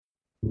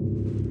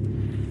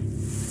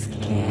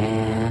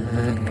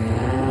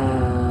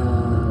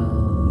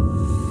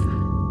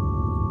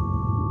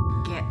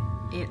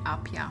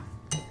up ya.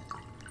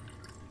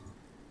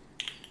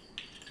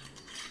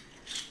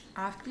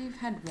 After you've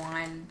had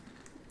wine,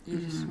 you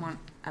just want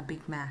a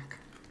Big Mac.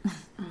 Oh,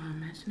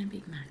 imagine a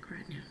Big Mac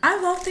right now. I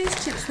love these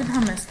chips with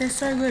hummus. They're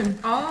so good.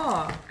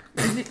 Oh,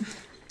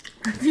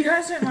 If you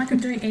guys don't like them,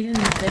 don't eat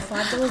them. They're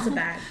 $5 a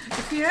bag.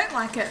 if you don't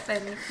like it,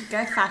 then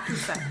go fuck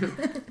yourself.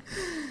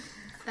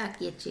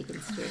 Fuck your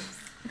chicken strips.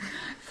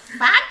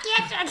 Fuck you,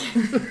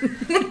 chicken.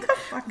 What the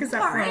fuck is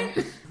that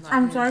from?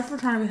 I'm sorry for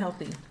trying to be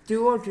healthy.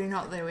 Do or do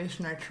not, there is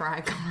no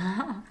try.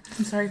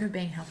 I'm sorry for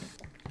being healthy.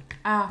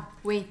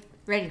 We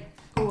ready.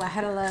 Oh, I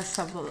had a lot of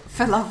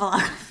falafel.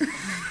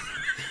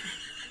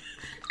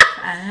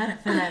 I had it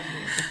for that.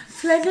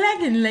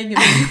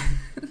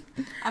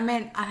 I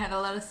meant I had a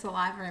lot of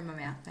saliva in my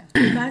mouth there.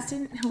 You guys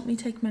didn't help me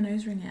take my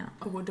nose ring out.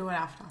 Oh, we'll do it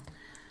after.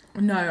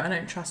 No, I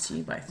don't trust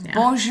you both now.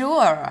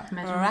 Bonjour.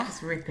 Imagine we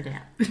just rip it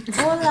out.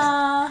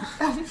 Hola.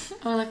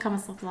 Hola, como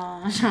se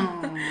llama?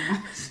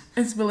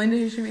 It's Belinda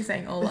who should be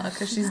saying hola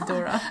because she's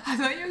Dora. I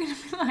thought you were going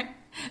to be like,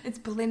 it's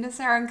Belinda,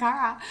 Sarah and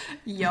Cara.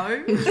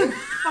 Yo.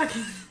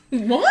 Fucking...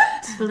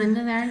 What?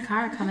 Belinda there and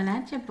Cara coming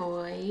at you,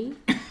 boy.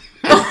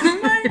 Oh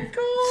my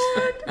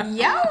god.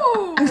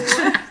 Yo.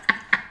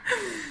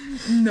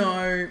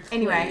 No.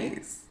 Anyway.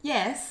 Please.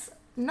 Yes.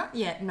 Not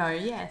yet. No,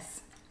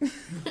 yes.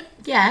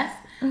 Yes.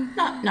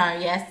 No,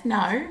 yes,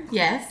 no,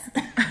 yes.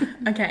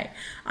 Okay.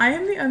 I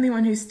am the only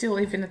one who's still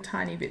even a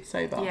tiny bit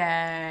sober.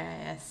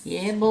 Yes.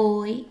 Yeah,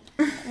 boy.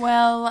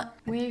 Well,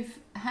 we've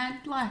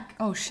had like...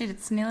 Oh, shit,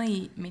 it's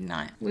nearly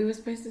midnight. We were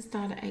supposed to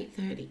start at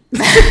 8:30.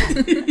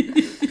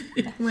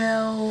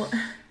 Well,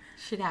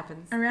 Shit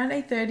happens. around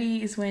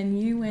 8:30 is when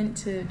you went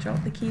to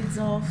drop the kids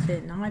off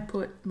and I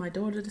put my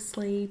daughter to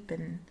sleep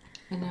and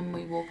And then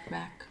we walked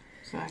back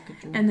so I could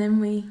drink. and then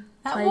we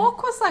That played...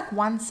 walk was like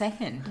 1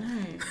 second.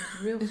 No,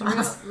 real It was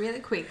fast. really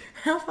quick.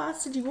 How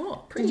fast did you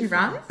walk? Did you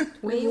run?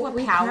 We were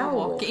We power power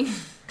walking.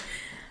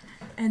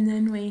 And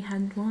then we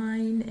had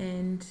wine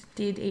and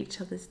did each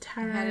other's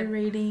tarot Had a-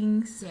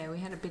 readings. Yeah, we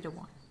had a bit of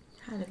wine.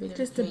 Had a bit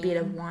Just of a bit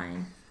of jam.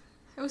 wine.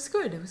 It was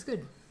good. It was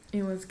good.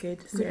 It was good.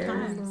 Good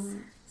times.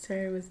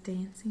 Sarah was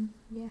dancing.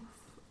 Yeah.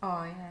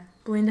 Oh, yeah.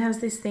 Belinda has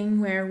this thing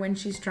where when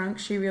she's drunk,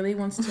 she really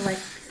wants to like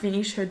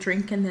finish her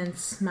drink and then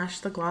smash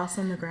the glass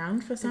on the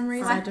ground for some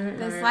reason. I don't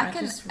know. There's like I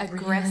an just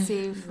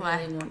aggressive,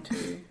 really like... want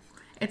to.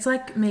 It's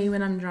like me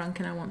when I'm drunk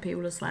and I want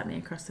people to slap me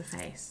across the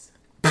face.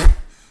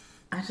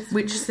 I just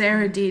Which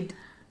Sarah did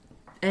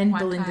and One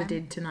Belinda time.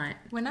 did tonight.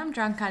 When I'm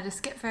drunk, I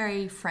just get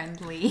very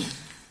friendly.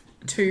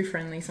 Too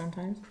friendly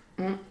sometimes.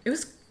 Mm. It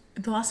was...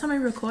 The last time I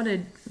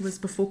recorded was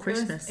before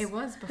Christmas. It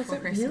was before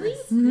it Christmas. really?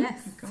 Mhm.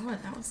 Yes. God,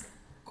 that was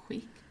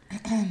quick.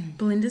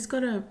 Belinda's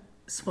got a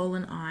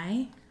swollen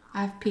eye.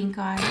 I have pink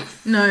eye.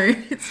 No,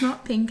 it's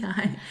not pink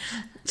eye.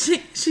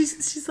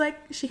 She's like,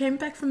 she came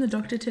back from the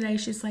doctor today.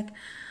 She's like,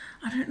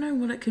 I don't know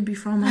what it could be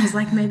from. I was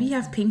like, maybe you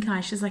have pink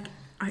eye. She's like,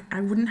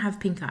 I wouldn't have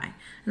pink eye.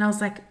 And I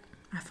was like,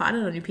 I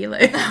farted on your pillow.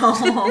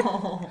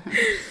 Oh.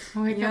 I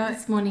woke Yeah. up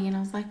this morning and I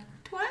was like,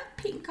 do I have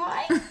pink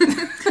eye?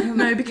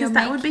 No, because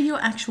that would be your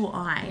actual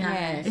eye.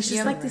 Yeah, It's just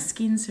you're- like the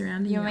skin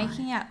surrounding You're your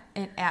making eye.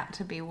 it out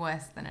to be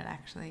worse than it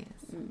actually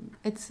is.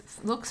 It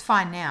looks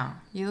fine now.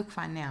 You look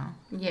fine now.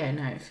 Yeah,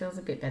 no, it feels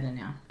a bit better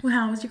now. Well,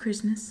 how was your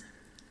Christmas?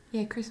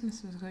 Yeah,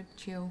 Christmas was good.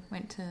 Chill.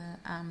 Went to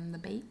the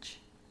beach.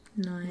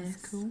 It was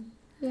Nice. cool.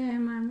 Yeah,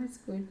 mine was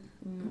good.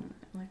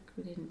 Like,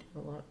 we didn't do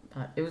a lot,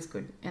 but it was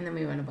good. And then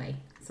we went away,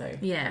 so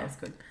Yeah. that was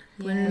good.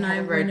 When Yeah. and I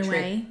had a road went trip.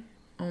 away,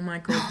 oh my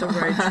god, the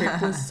road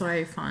trip was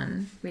so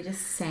fun. We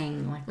just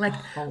sang, like Like-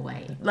 the whole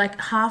way. Like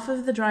half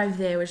of the drive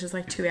there, which is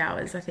like 2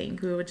 hours, I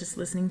think, we were just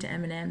listening to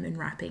Eminem and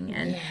rapping.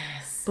 And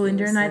Yes.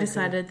 Belinda it was and I so good.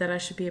 decided that I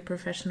should be a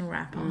professional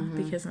rapper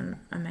because I'm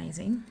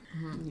amazing.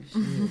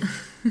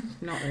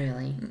 Not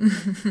really.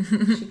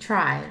 She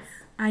tries.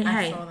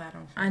 I saw that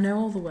on I know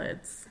all the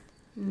words.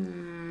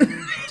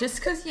 Just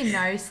because you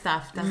know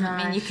stuff doesn't No,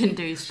 mean you can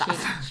do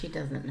stuff. She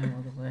doesn't know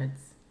all the words.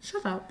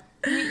 Shut up.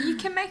 You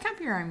can make up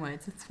your own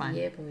words. It's fine.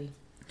 Yeah, boy.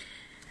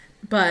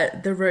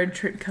 But the road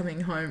trip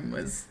coming home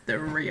was the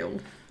real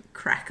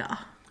cracker.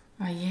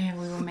 Oh yeah,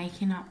 we were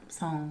making up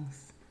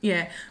songs.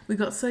 Yeah, we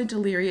got so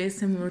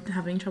delirious and we were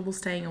having trouble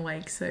staying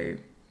awake, so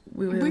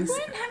we were... We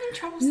weren't having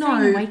trouble staying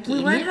No, awake. we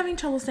idiot. weren't having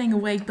trouble staying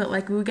awake, but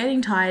like we were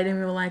getting tired and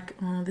we were like,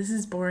 oh, this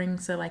is boring.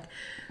 So like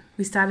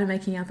we started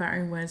making up our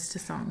own words to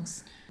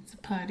songs. It's a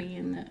party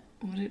in the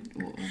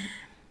what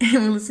And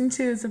we're listening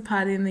to It's a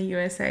Party in the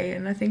USA,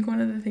 and I think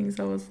one of the things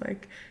I was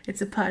like, it's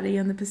a party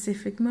on the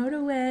Pacific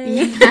Motorway.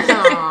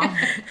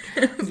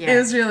 It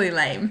was really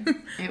lame.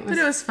 But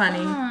it was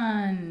funny.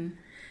 fun.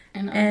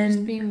 And I've And-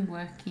 just been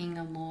working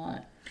a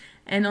lot.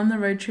 And on the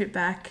road trip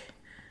back,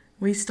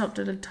 we stopped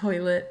at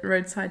a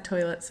roadside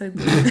toilet. So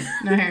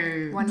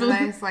No. One of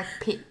those like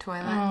pit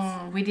toilets.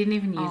 Oh, we didn't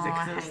even use Oh, it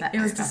I because it was hate that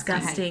it was disgusting.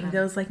 disgusting. them.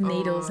 There was like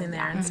needles in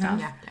there and stuff.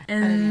 Yeah.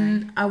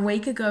 And a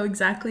week ago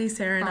exactly,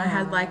 Sarah and I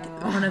had like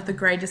one of the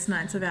greatest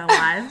nights of our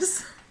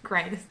lives.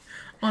 Greatest.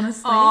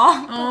 Honestly.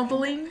 Aw. Oh,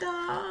 Belinda.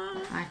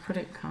 I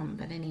couldn't come,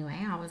 but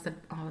anyway, I was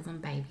on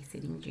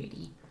babysitting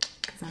duty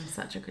because because I'm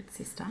such a good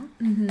sister.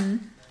 Mm-hmm.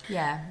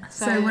 Yeah.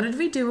 So what did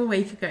we do a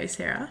week ago,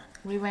 Sarah?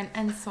 We went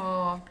and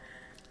saw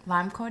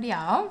Lime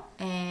Cordiale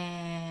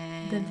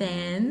and The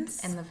Vans.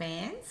 And the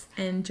Vans.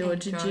 And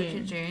Georgia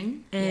June.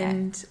 June.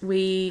 And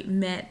we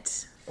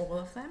met All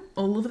of them.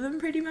 all of them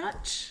pretty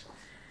much.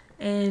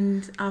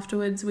 And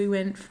afterwards we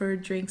went for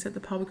drinks at the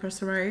pub across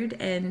the road,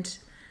 and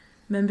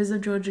members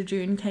of Georgia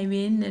June came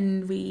in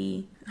and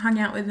we hung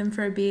out with them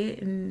for a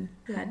bit and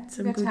had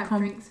some good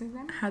drinks with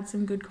them. had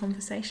some good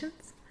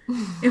conversations.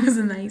 It was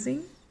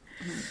amazing.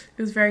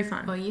 It was very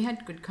fun. Well, you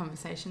had good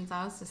conversations.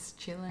 I was just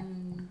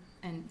chilling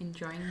and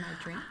enjoying my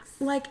drinks.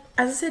 Like,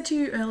 as I said to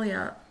you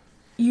earlier,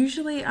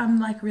 usually I'm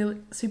like really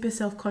super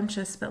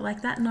self-conscious, but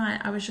like that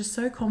night I was just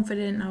so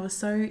confident and I was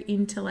so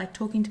into like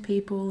talking to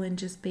people and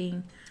just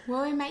being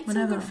Well, we made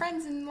whatever. some good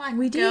friends, and like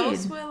We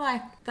girls did. were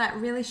like that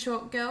really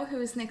short girl who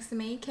was next to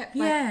me kept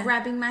like Yeah.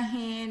 grabbing my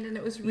hand, and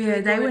it was really yeah,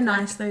 they good, were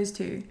like- nice, those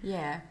two.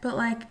 Yeah, But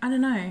like, I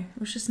don't know, it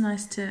was just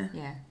nice to.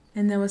 yeah,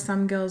 And there were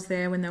some girls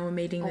there when they were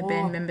meeting the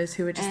band members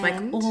who were just like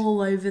and-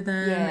 all over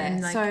them. yeah.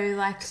 And like, So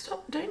like,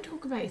 Stop! Don't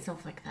talk about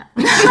yourself like that.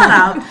 shut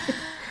up.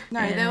 no,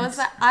 and- there was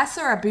I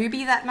saw a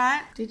boobie that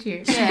night. Did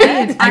you?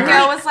 Yeah, a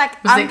girl was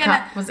like, Was I'm it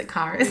gonna. was it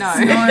Karis? No,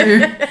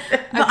 No. a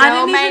But I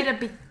girl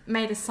didn't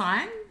made a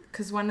sign,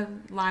 because one of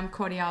Lime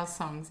Cordiale's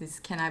songs is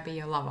 "Can I Be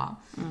Your Lover,"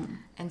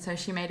 and so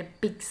she made a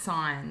big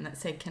sign that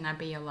said "Can I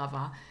Be Your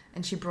Lover,"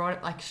 and she brought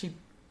it, like she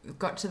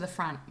got to the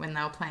front when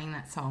they were playing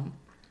that song,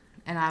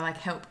 and I like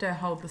helped her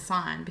hold the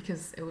sign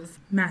because it was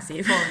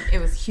Massive. it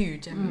was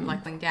huge and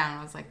like laying down.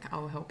 I was like,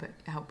 I'll help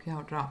you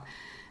hold it up,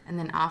 and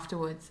then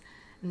afterwards.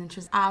 And then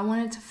she was, I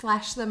wanted to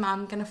flash them.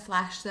 I'm going to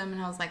flash them.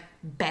 And I was like,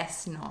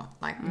 best not.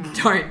 Like,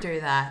 don't do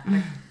that.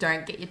 Like,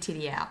 don't get your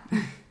titty out.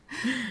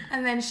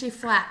 And then she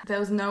there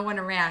was no one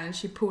around, and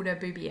she pulled her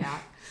boobie out.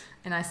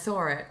 And I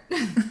saw it.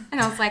 And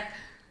I was like,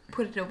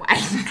 put it away.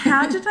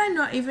 How did I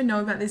not even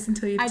know about this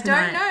until I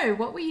tonight? don't know.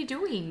 What were you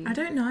doing? I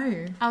don't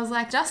know. I was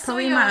like, just saw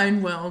Probably in your my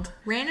own world.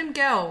 random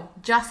girl,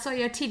 just saw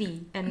your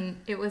titty. And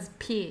it was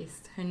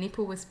pierced. Her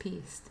nipple was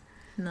pierced.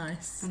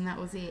 Nice. And that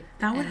was it.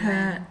 That would And hurt.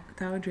 then-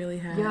 That would really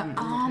hurt. Yeah.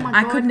 Oh my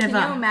I God. could never.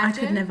 Can you I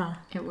imagine? could never.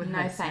 It would No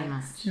hurt so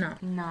thanks. much.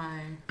 No. No.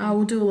 I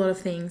will do a lot of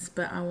things,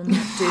 but I will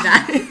not do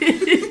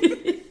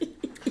that.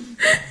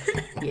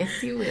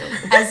 Yes, you will.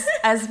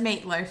 As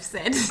Meatloaf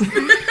said.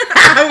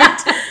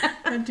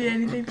 I'd do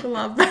anything for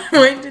love, but I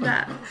won't do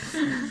that.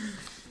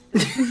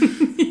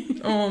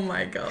 Oh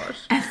my gosh.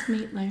 As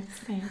Meatloaf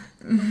said.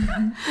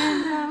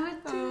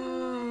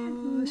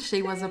 Oh,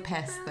 she was a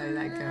pest though,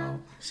 that girl.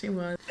 She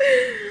was.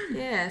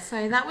 Yeah,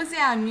 so that was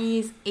our New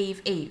Year's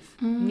Eve.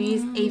 New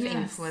Year's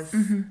Eve was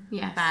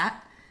Yes.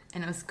 that,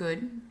 and it was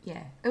good.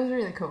 Yeah, it was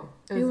really cool.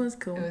 It was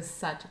cool. It was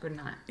such a good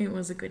night. It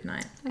was a good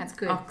night. That's At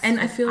good. Oxford And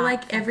I feel Art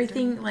like Factory.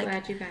 everything, like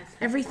Glad you guys.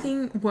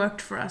 everything worked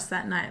for us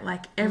that night.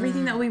 Like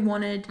everything that we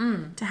wanted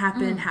to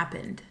happen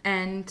happened.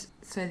 And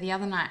so the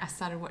other night I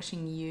started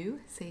watching You,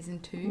 season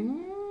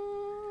 2.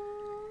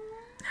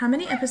 How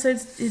many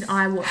episodes did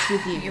I watch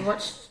with you? You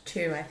watched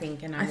 2, I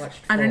think, and I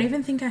watched 4. I don't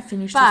even think I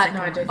finished the But second No,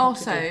 I one. don't think you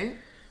also,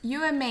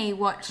 you and me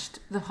watched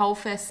the whole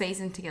first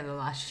season together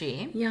last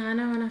year. Yeah, I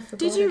know, and I forgot.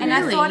 Did you And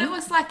Really? I thought it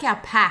was like our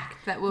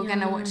pact that we were going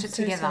to watch I'm it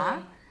so together.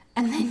 sorry.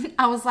 And then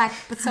I was like,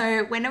 but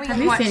so when are we Have going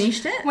to you watch...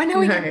 finished it? When are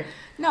we No. gonna...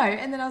 No,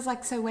 and then I was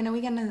like, so when are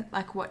we going to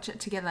like watch it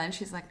together? And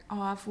she's like,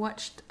 oh, I've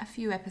watched a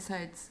few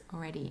episodes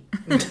already.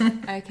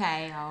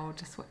 Okay, I'll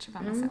just watch it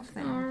by myself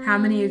then. How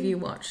many of you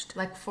watched?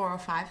 Like 4 or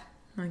 5.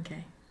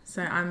 Okay,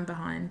 so I'm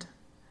behind.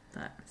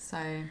 But So,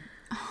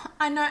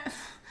 I know...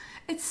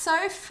 It's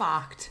so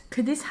fucked.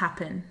 could this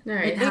happen? No,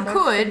 It fucked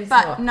could, is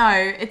but not. no,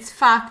 it's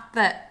fucked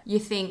that you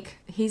think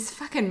he's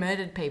fucking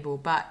murdered people,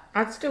 but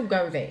I'd still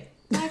go there.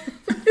 like,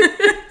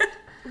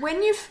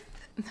 when you've,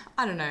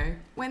 I don't know,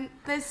 when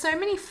there's so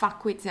many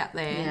fuckwits out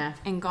there Yeah.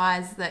 and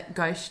guys that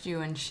ghost you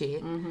and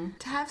shit,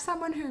 to have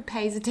someone who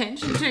pays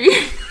attention to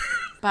you,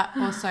 but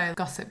also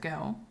Gossip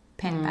Girl,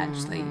 Penn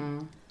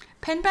Badgley.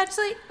 Penn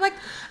Badgley, like,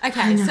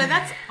 okay, so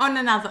that's on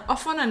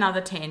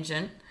another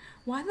tangent.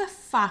 Why the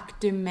fuck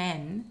do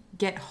men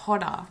get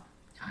hotter?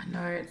 I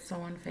know, it's so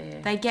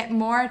unfair. They get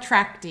more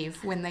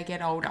attractive when they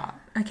get older.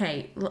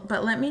 Okay,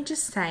 but let me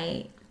just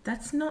say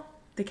that's not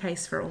the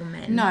case for all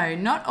men. No,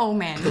 not all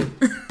men,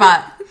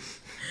 but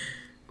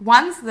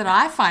ones that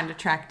I find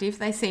attractive,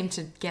 they seem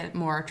to get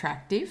more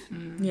attractive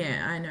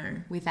Yeah, I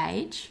know. with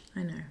age.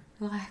 I know.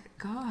 Like,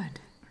 God.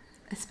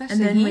 Especially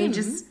And then him. we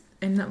just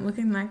end up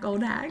looking like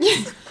old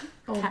hags.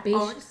 Old cat, bitch.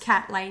 old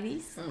cat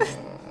ladies.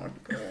 Oh,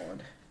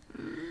 God.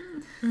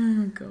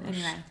 Oh gosh.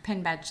 Anyway,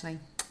 Penn Badgley,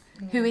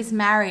 who is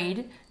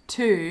married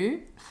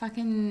to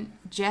fucking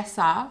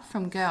Jessa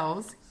from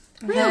Girls.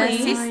 Her Really?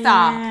 sister. Oh,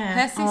 yeah.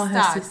 Her sister. Oh,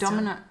 her sister.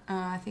 Domino.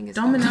 I think it's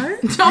Domino?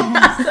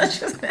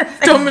 Domino's.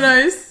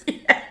 Domino's.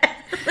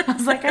 I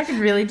was like, I could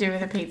really do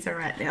with a pizza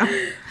right now.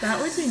 That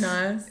would be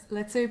nice.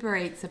 Let's Uber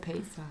Eats a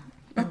pizza.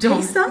 A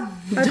pizza?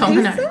 A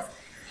Domino's. pizza?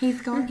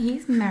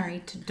 He's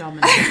married to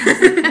Domino's.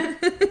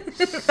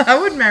 I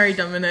would marry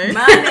Domino's.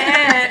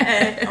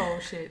 Oh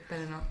shit,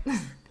 better not.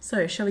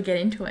 So, shall we get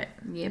into it?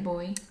 Yeah,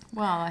 boy.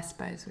 Well, I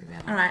suppose we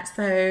better. All right,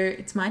 so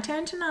it's my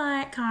turn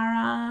tonight,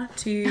 Cara,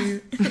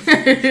 to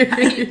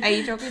Are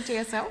you talking to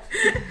yourself?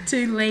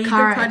 to lead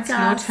Cara, the it's your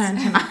podcast turn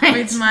tonight.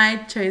 with my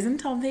chosen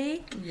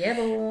topic. Yeah,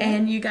 boy.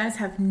 And you guys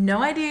have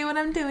no idea what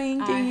I'm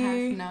doing, do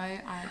you? I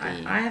have no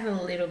idea. I have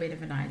a little bit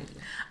of an idea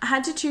I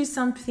had to choose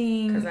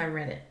something. because I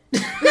read it.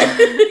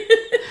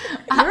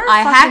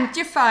 I hacked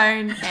your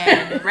phone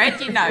and read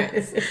your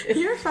notes.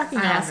 You're a fucking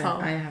I asshole.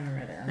 haven't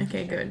read it.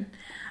 Okay, good.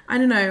 I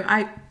don't know.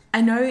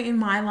 I know in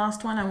my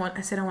last one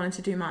I said I wanted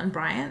to do Martin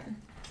Bryant,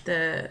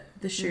 the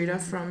shooter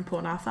from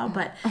Port Arthur,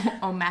 but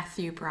Or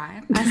Matthew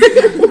Bryant.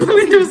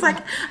 Belinda was like,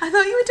 I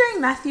thought you were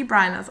doing Matthew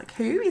Bryant. I was like,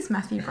 who is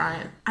Matthew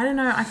Bryant? I don't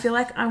know. I feel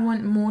like I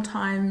want more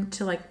time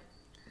to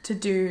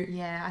do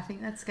Yeah, I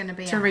think that's going to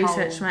be to a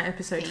research whole my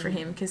episode for thing.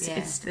 him because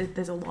Yeah.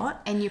 there's a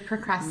lot. And you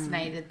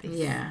procrastinated this.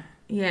 Yeah.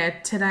 Yeah,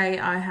 today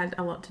I had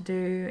a lot to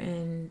do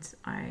and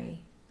I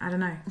don't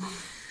know.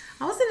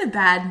 I was in a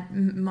bad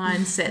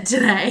mindset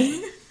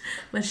today.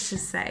 Let's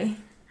just say.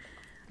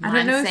 I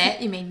don't know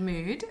Mindset, you mean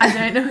mood? I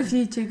don't know if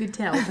you two could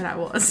tell, but I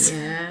was.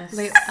 Yes.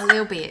 A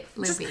little bit.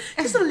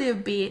 Just a little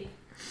bit.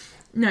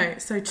 No,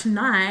 so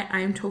tonight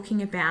I am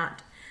talking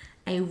about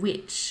a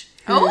witch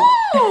who,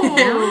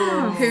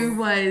 Oh! who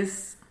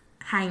was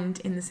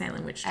hanged in the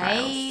Salem witch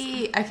trials.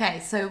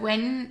 Okay, so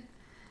when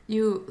we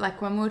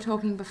were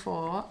talking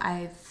before,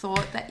 I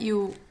thought that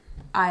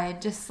I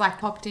just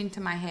popped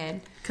into my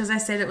head. Because I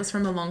said it was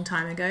from a long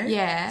time ago.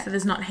 Yeah. So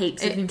there's not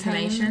heaps of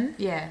information.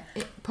 It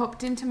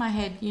popped into my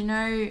head.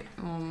 I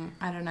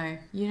don't know.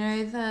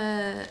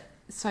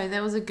 So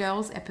there was a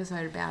girls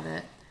episode about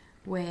it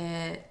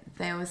where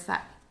there was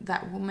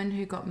that woman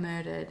who got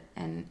murdered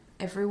and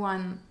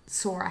everyone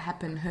saw it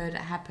happen, heard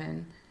it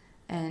happen,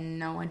 and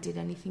no one did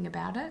anything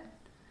about it.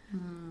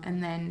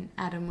 And then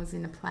Adam was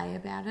in a play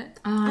about it.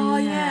 Oh,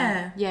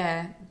 yeah.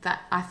 Yeah,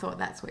 that I thought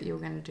that's what you were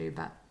going to do,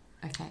 but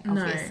okay,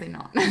 No. obviously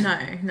not.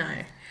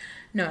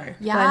 No.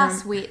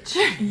 Yes, witch.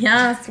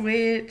 Yes,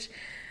 witch.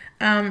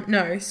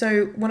 No,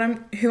 so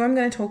who I'm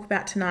going to talk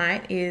about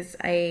tonight is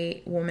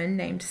a woman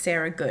named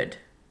Sarah Good.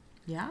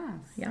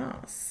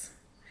 Yes.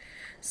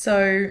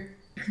 So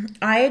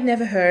I had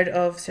never heard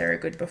of Sarah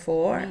Good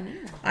before.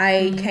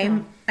 I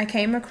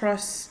came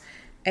across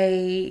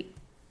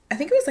I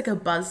think it was a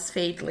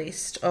BuzzFeed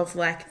list of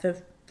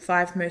the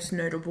 5 most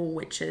notable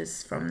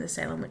witches from the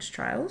Salem witch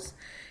trials.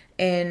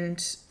 And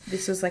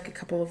this was a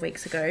couple of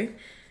weeks ago.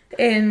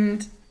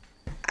 And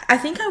I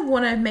think I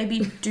want to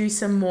maybe do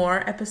some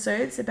more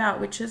episodes about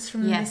witches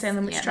from the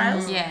Salem witch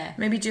trials. Yeah.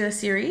 Maybe do a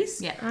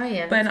series. Yeah. Oh,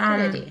 yeah. But, That's a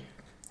good idea.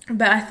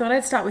 But I thought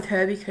I'd start with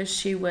her because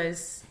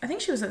I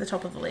think she was at the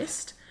top of the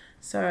list.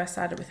 So I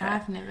started with her.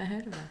 I've never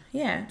heard of her.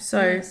 Yeah.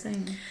 So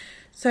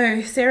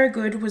Sarah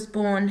Good was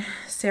born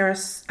I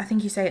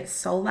think you say it's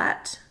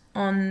Solat,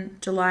 on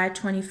July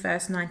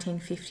 21st,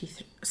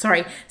 1953.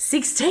 Sorry,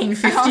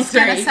 1653. I was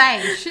going to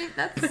say, shit,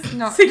 that's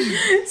not...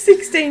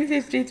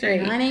 1653.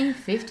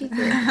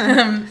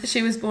 1953.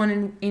 She was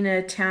born in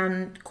a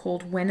town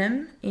called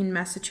Wenham in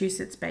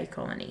Massachusetts Bay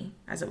Colony,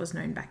 as it was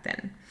known back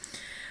then.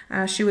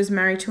 She was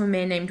married to a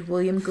man named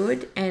William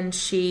Good, and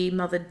she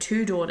mothered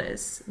 2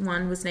 daughters.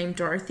 One was named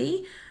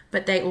Dorothy,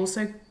 but they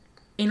also,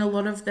 in a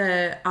lot of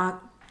the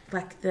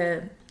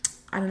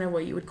I don't know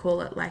what you would call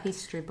it,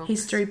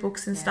 history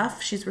books and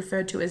stuff, she's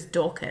referred to as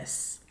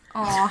Dorcas.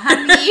 Oh,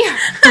 honey.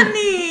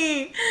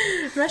 Honey!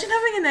 Imagine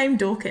having a name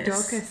Dorcas.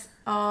 Dorcas.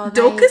 Oh,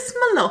 Dorcas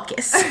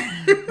Malocus.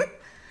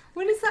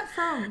 What is that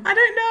from? I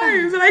don't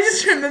know, but I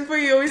just remember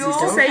you always used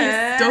to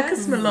say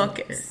Dorcas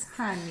Malocus.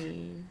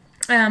 Honey.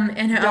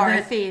 And her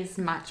Dorothy is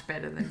much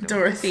better than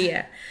Dorothy,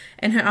 yeah.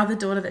 And her other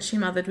daughter that she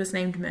mothered was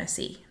named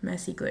Mercy.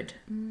 Mercy Good.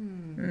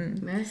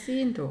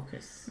 Mercy and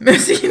Dorcas.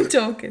 Mercy and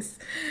Dorcas.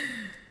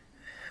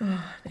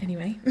 Oh,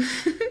 anyway.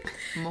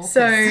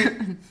 So,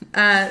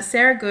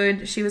 Sarah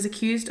Good, she was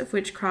accused of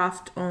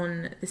witchcraft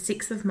on the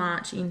 6th of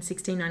March in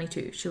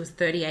 1692. She was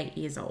 38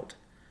 years old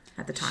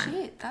at the time.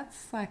 Shit,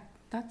 that's a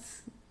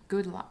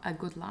good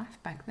life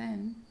back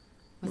then.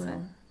 Was it?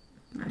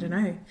 I don't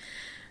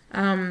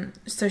know.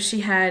 So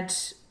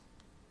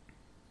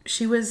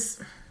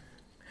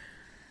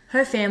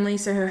her family,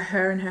 so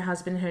her and her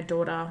husband and her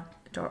daughter,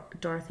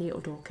 Dorothy or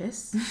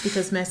Dorcas,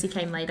 because Mercy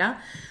came later,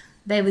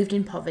 they lived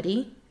in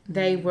poverty.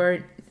 They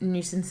were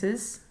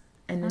nuisances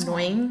and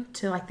annoying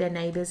to their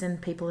neighbours and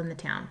people in the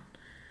town.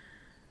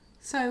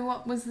 So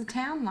what was the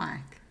town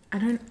like? I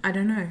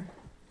don't know.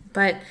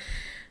 But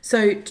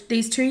so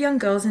these 2 young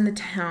girls in the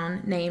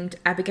town named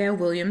Abigail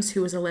Williams,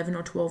 who was 11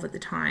 or 12 at the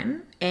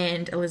time,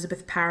 and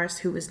Elizabeth Parris,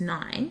 who was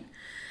 9,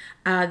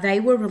 they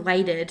were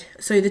related.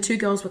 So the 2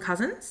 girls were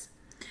cousins,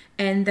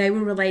 and they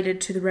were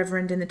related to the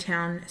reverend in the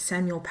town,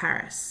 Samuel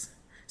Parris.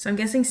 So I'm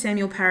guessing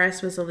Samuel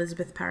Parris was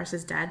Elizabeth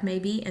Parris's dad,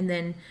 maybe, and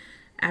then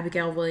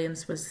Abigail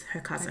Williams was her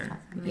cousin.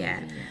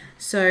 Yeah.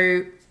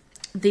 So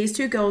these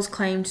 2 girls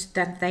claimed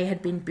that they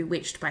had been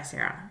bewitched by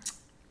Sarah.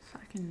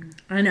 Fucking...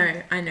 I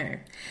know.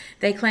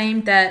 They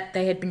claimed that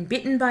they had been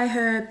bitten by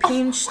her,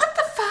 pinched... What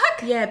the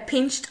fuck? Yeah,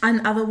 pinched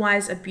and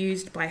otherwise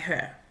abused by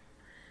her.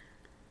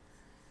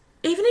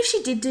 Even if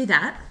she did do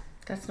that,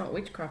 That's not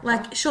witchcraft.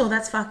 like, sure,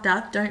 that's fucked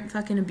up. Don't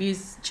fucking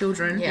abuse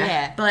children.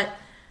 Yeah. But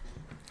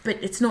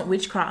it's not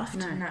witchcraft.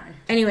 No.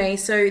 Anyway,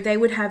 so they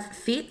would have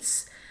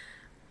fits,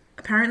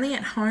 apparently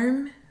at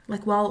home,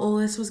 like while all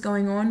this was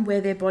going on, where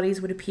their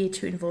bodies would appear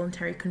to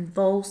involuntarily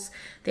convulse,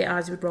 their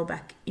eyes would roll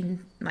back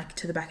in, like,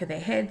 to the back of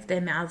their heads,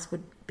 their mouths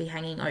would be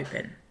hanging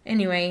open.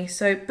 Anyway,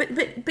 so, but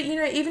you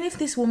know, even if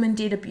this woman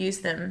did abuse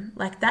them,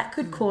 like, that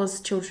could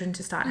cause children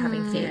to start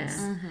having fits.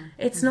 Yeah.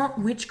 It's not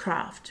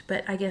witchcraft,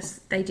 but I guess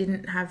they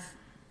didn't know.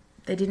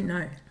 They didn't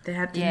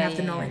have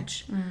the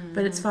knowledge.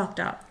 But it's fucked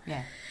up.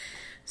 Yeah.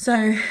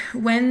 So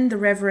when the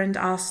Reverend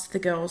asked the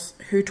girls,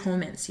 who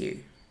torments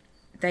you?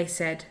 They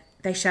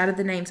shouted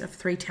the names of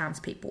 3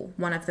 townspeople.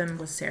 One of them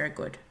was Sarah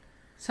Good.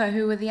 So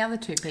who were the other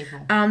 2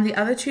 people? The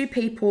other 2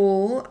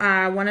 people,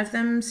 one of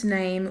them's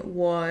name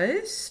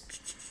was...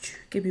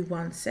 Give me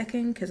 1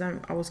 second, because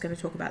I was going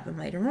to talk about them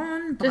later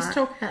on. But Just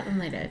talk about them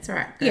later. It's all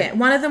right. yeah,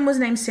 one of them was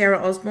named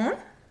Sarah Osborne.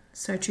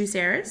 So 2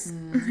 Sarahs.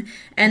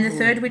 And the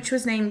third, which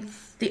was named...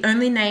 The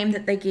only name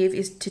that they give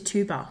is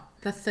Tituba.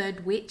 The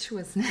third witch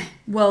was named.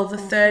 Well, the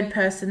third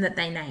person that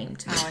they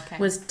named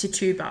was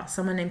Tituba.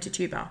 Someone named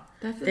Tituba.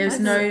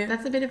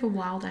 That's a bit of a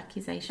wild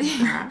accusation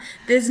for her.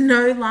 There's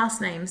no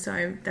last name,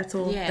 so that's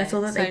all. Yeah, that's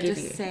all that they give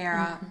you.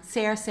 Sarah,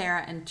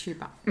 and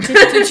Tuba.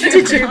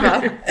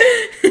 Tituba.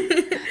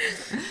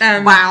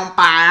 Wow.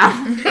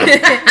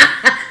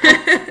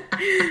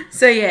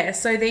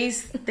 So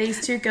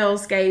these 2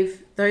 girls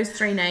gave those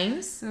 3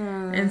 names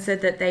and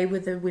said that they were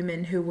the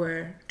women who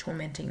were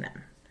tormenting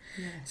them.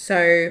 Yeah.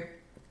 So,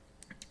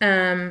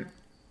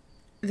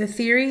 the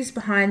theories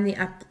behind the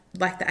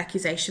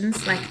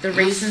accusations, like the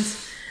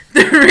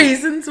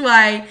reasons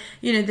why,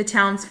 you know, the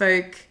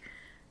townsfolk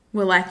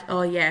were like,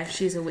 oh yeah,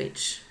 she's a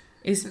witch,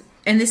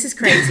 and this is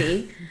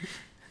crazy,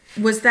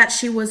 was that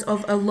she was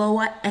of a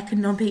lower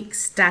economic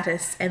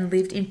status and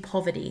lived in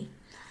poverty.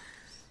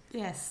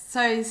 Yes,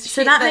 so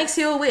that makes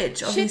you a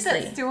witch, obviously.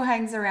 Shit that still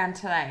hangs around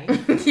today.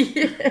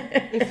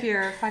 If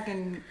you're a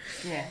fucking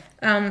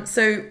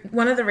So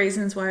one of the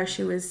reasons why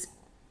she was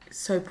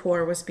so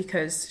poor was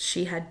because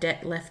she had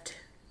debt left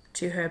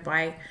to her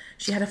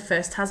she had a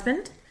first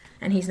husband,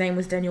 and his name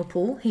was Daniel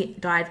Poole. He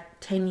died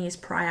 10 years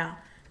prior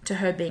to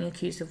her being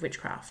accused of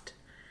witchcraft.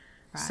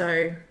 Right.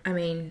 So, I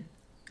mean,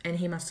 and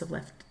he must have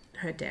left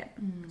her debt.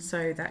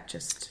 So that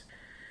just...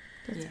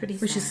 That's pretty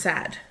sad. Which is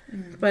sad.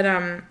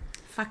 But,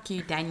 fuck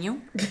you, Daniel.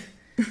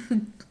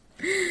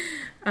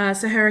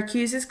 So her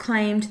accusers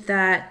claimed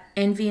that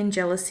envy and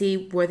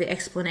jealousy were the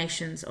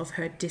explanations of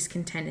her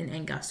discontent and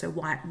anger. So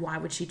why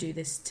would she do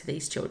this to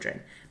these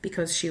children?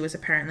 Because she was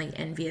apparently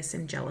envious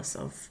and jealous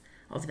of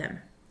them.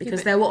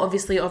 Because they were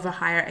obviously of a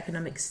higher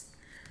economic,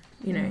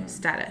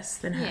 status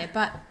than her.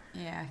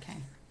 Yeah, okay.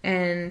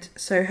 And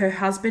so her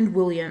husband,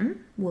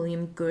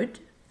 William Good,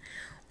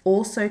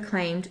 also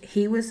claimed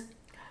he was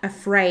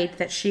afraid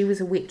that she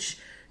was a witch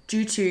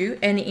due to,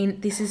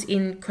 this is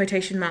in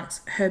quotation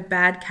marks, her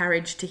bad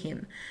carriage to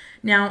him.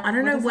 Now, I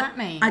don't know what that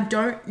mean. I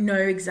don't know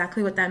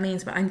exactly what that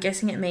means, but I'm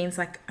guessing it means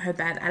like her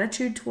bad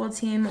attitude towards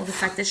him, or the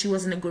fact that she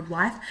wasn't a good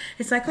wife.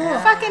 It's like,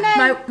 fucking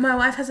my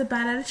wife has a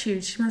bad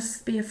attitude. She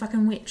must be a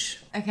fucking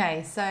witch.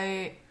 Okay,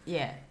 so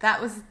yeah,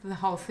 that was the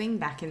whole thing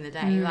back in the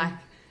day. Like,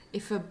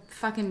 if a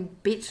fucking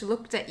bitch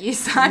looked at you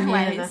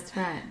sideways, that's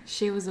right.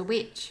 She was a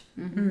witch.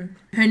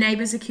 Her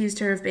neighbours accused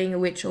her of being a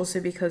witch also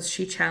because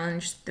she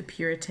challenged the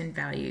Puritan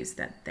values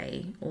that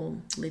they all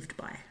lived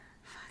by.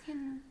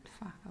 Fucking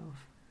fuck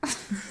off.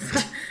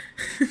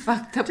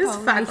 Fuck the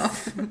Just police. fuck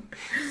off.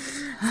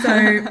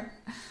 So,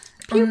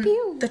 pew,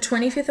 pew. The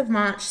 25th of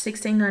March,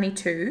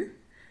 1692,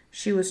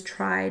 she was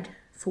tried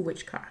for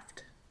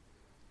witchcraft.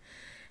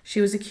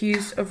 She was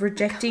accused of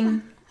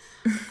rejecting...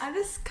 I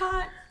just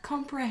can't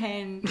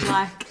comprehend,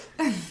 like...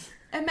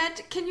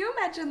 Can you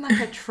imagine like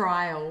a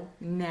trial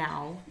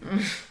now?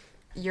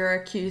 You're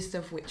accused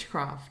of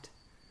witchcraft.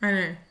 I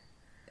know.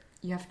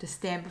 You have to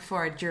stand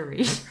before a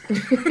jury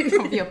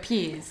of your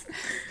peers.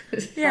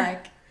 Yeah.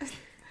 Like,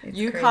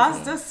 you crazy.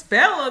 Cast a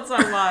spell on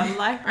someone.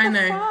 Like, I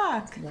know.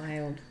 Fuck?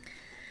 Wild.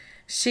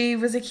 She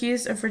was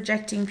accused of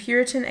rejecting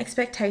Puritan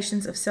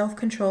expectations of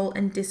self-control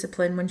and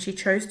discipline when she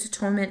chose to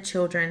torment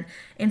children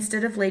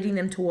instead of leading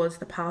them towards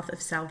the path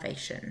of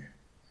salvation.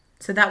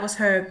 So that was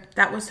her,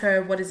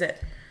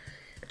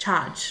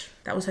 charge.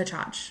 That was her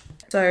charge.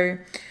 So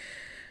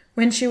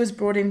when she was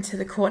brought into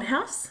the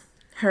courthouse,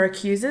 her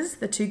accusers,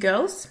 the 2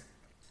 girls,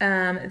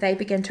 they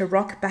began to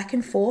rock back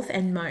and forth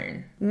and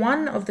moan.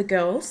 One of the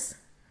girls,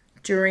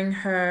 during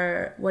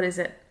her,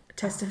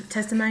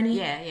 testimony?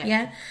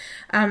 Yeah.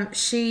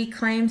 She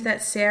claimed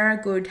that Sarah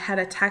Good had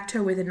attacked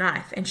her with a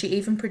knife, and she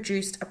even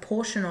produced a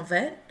portion of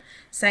it,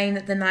 saying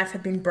that the knife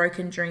had been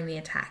broken during the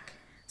attack.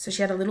 So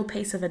she had a little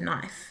piece of a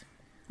knife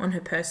on her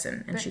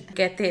person, and she'd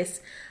get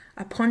this.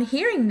 Upon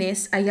hearing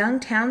this, a young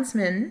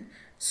townsman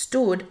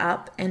stood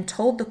up and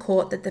told the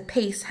court that the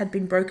piece had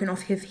been broken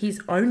off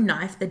his own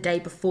knife the day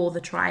before the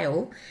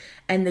trial,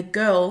 and the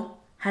girl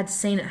had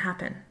seen it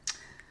happen.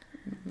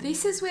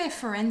 This is where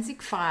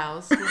forensic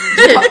files would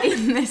have got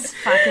in this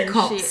fucking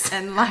Cops. shit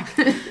and like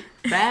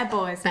bad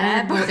boys.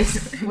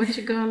 What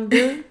you gonna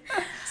do?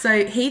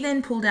 So he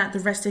then pulled out the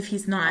rest of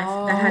his knife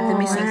that had the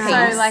missing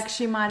piece. So like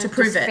she might have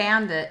prove just it.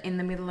 found it in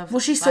the middle of. Well,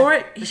 she saw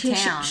it. the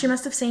She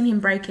must have seen him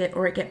break it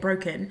or it get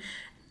broken.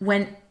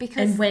 Went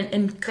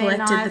and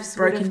collected the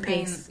broken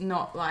piece.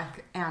 Not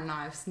like our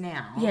knives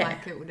now. Yeah.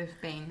 Like it would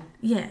have been.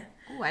 Yeah.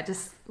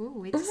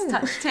 We just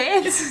touched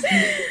hands.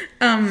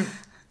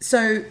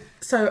 So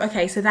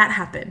that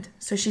happened.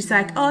 So she's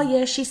like, oh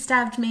yeah, she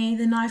stabbed me.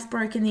 The knife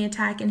broke in the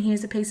attack, and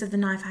here's a piece of the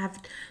knife. I have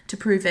to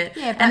prove it.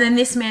 Yeah, and then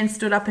this man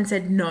stood up and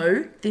said,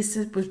 no, this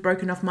was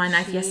broken off my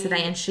knife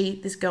yesterday, and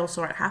this girl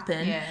saw it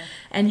happen. Yeah.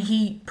 And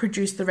he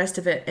produced the rest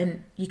of it,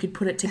 and you could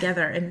put it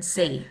together and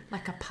see.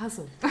 Like a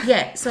puzzle.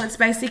 Yeah. So it's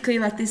basically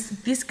like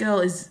this girl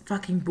is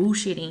fucking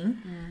bullshitting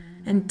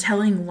and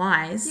telling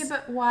lies. Yeah,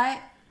 but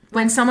why?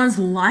 When someone's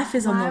life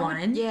is on the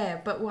line.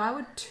 But why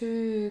would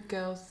two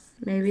girls?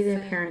 Maybe their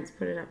parents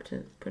put them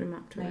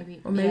up to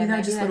it. Or maybe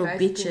they're just little both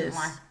bitches. didn't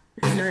like-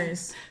 Who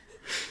knows?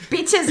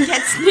 Bitches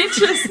get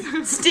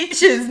snitches.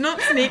 Stitches, not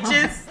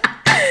snitches.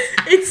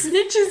 It's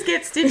snitches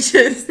get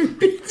stitches.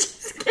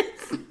 Bitches get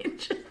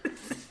stitches.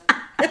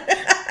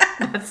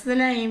 That's the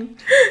name.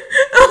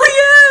 Oh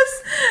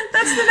yes,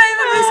 that's the name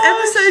of this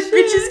episode.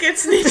 Bitches get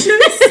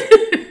snitches.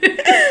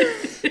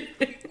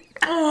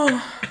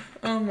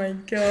 Oh my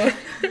god.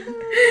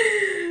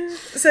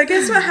 So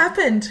guess what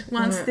happened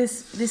once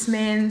this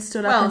man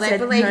stood up and they said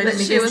believed no, that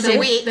she was a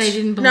witch. They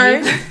didn't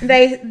believe.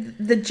 No,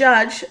 the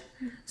judge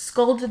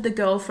scolded the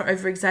girl for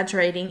over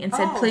exaggerating and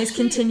said, please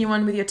continue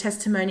on with your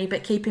testimony,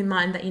 but keep in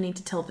mind that you need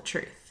to tell the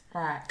truth.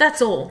 Right.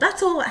 That's all that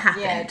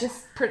happened. Yeah,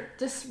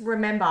 just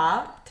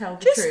remember, tell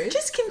the truth.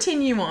 Just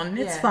continue on.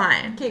 It's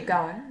fine. Keep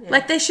going. Yeah.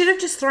 Like they should have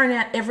just thrown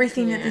out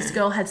everything that this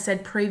girl had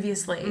said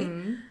previously.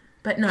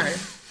 But no.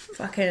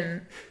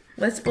 Fucking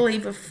let's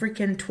believe a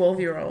freaking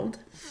 12-year-old.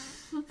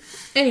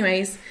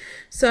 Anyways,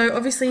 so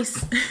obviously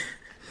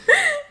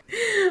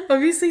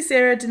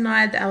Sarah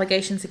denied the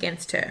allegations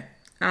against her.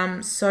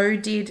 So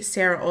did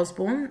Sarah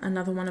Osborne,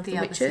 another one of the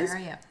witches.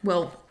 Sarah, yeah.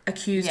 Well,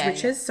 accused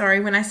witches. Yeah. Sorry,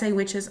 when I say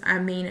witches, I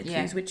mean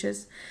accused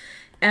witches.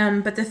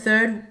 But the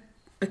third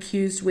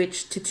accused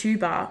witch,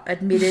 Tituba,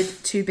 admitted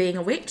to being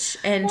a witch,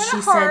 and what she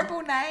a said,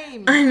 horrible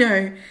name. I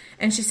know.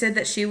 And she said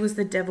that she was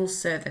the devil's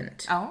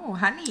servant. Oh,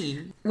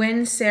 honey.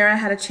 When Sarah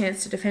had a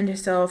chance to defend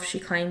herself, she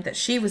claimed that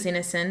she was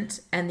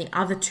innocent and the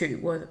other two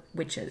were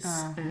witches.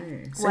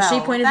 So she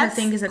pointed her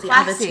fingers at the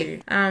other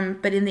two.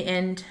 But in the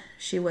end,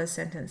 she was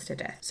sentenced to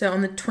death. So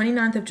on the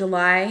 29th of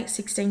July,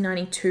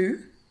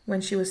 1692,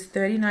 when she was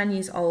 39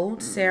 years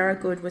old, Sarah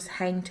Good was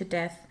hanged to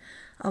death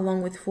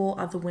along with 4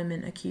 other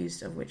women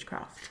accused of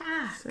witchcraft.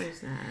 Fuck. So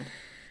sad.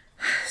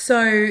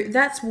 So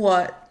that's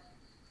what?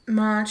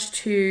 March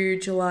to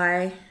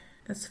July.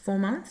 That's 4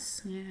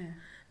 months. Yeah.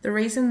 The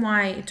reason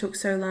why it took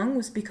so long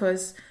was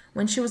because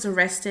when she was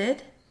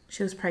arrested,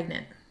 she was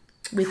pregnant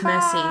with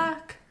Mercy.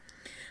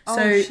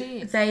 So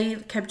they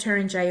kept her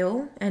in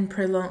jail and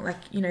prolonged,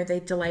 they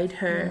delayed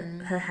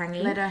her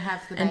hanging. Let her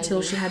have the baby.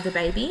 Until she had the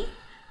baby.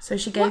 So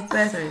she gave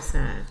birth. So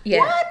sad. Yeah.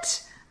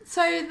 What?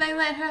 So they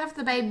let her have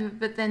the baby,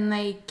 but then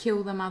they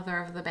kill the mother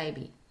of the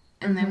baby.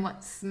 And then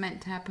what's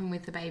meant to happen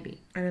with the baby?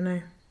 I don't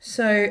know.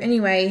 So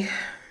anyway,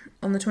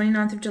 on the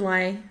 29th of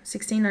July,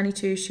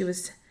 1692, she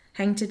was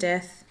hanged to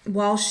death.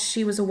 While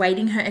she was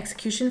awaiting her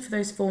execution for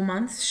those 4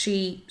 months,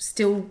 she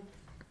still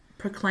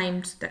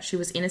proclaimed that she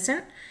was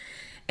innocent.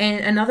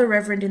 And another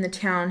reverend in the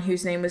town,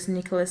 whose name was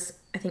Nicholas,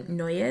 I think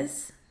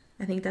Noyes,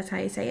 I think that's how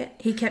you say it,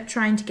 he kept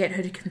trying to get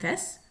her to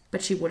confess,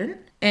 but she wouldn't.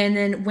 And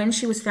then when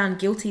she was found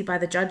guilty by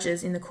the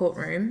judges in the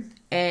courtroom,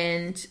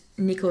 and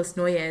Nicholas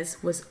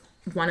Noyes was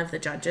one of the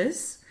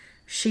judges,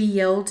 she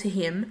yelled to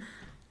him,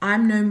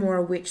 I'm no more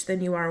a witch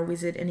than you are a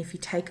wizard, and if you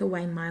take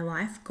away my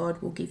life,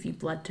 God will give you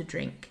blood to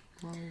drink.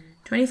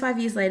 25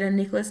 years later,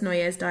 Nicholas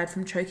Noyes died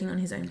from choking on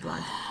his own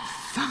blood.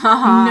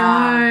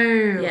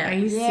 No. Yeah. Are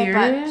you But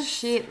serious?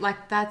 shit,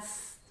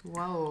 that's...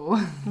 Whoa.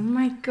 Oh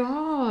my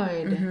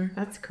god.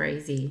 That's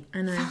crazy.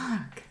 I know.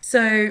 Fuck.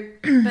 So,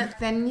 But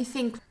then you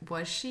think,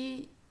 was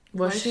she a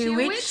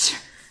witch?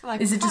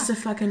 Like, Is it just a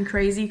fucking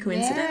crazy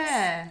coincidence?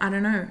 Yeah. I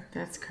don't know.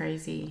 That's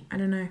crazy. I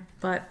don't know.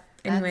 But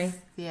anyway.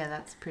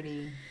 That's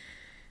pretty...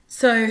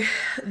 So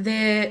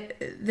their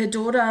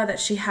daughter that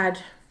she had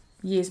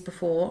years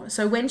before.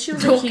 So when she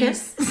was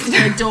accused,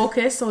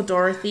 Dorcas or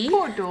Dorothy.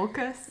 Poor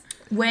Dorcas.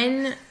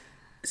 When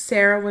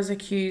Sarah was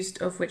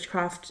accused of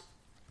witchcraft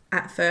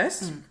at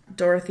first,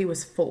 Dorothy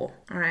was 4.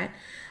 All right.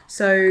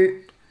 So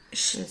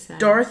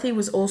Dorothy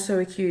was also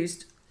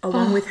accused,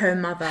 along with her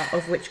mother,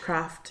 of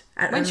witchcraft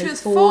at When only she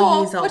was 4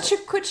 years old. what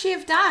could she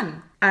have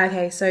done?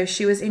 Okay, so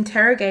she was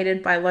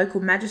interrogated by local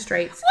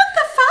magistrates. What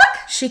the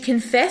fuck? She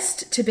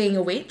confessed to being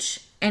a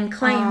witch and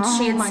claimed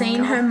she had my seen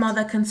God. her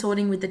mother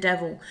consorting with the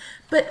devil.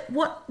 But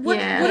what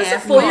Yeah. does Yeah, a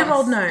of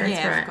 4-year-old course. know?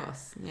 Yeah, right. of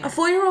course. Yeah. A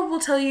 4-year-old will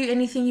tell you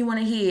anything you want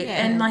to hear,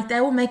 Yeah. and they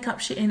will make up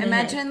shit in their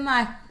head. Imagine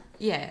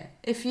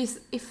if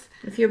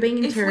If you're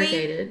being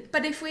interrogated.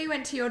 But if we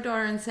went to your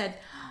door and said,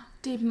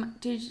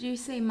 Did you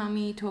see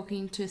Mummy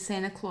talking to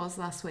Santa Claus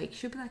last week?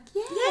 She'll be like,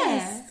 yeah.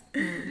 Yes.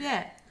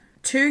 Yeah.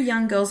 2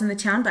 young girls in the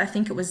town, but I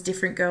think it was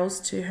different girls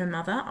to her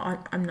mother.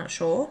 I'm not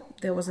sure.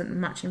 There wasn't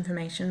much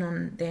information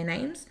on their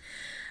names.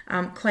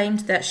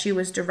 Claimed that she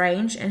was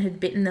deranged and had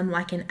bitten them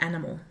like an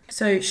animal.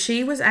 So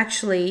she was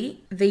actually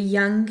the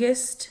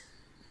youngest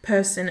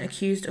person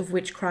accused of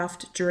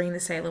witchcraft during the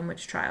Salem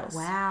witch trials.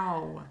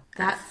 Wow.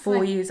 At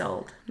 4 years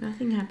old.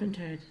 Nothing happened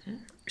to her, did it?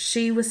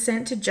 She was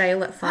sent to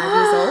jail at 5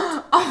 years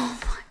old. Oh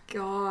my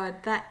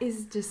God. That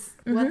is just,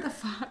 what the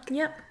fuck?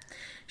 Yep.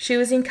 She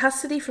was in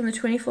custody from the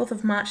 24th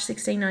of March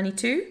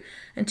 1692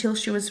 until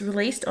she was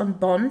released on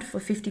bond for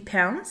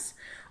 £50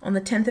 on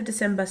the 10th of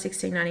December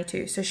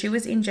 1692. So she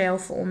was in jail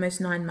for almost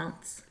 9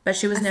 months. But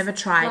she was never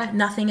tried.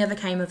 Nothing ever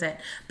came of it.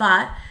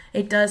 But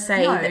it does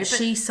say that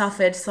she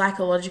suffered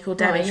psychological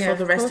damage for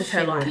the rest of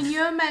her life. Can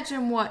you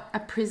imagine what a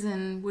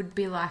prison would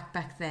be like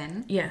back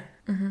then? Yeah.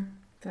 Mm-hmm.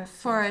 That's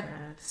for a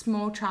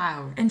small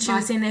child. And she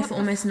was in there for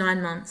almost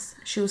 9 months.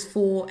 She was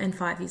 4 and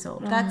 5 years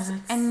old. Oh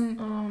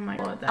my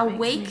God, that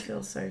makes me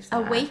feel so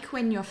sad. A week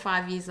when you're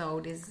 5 years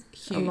old is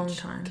huge. A long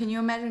time. Can you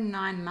imagine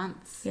 9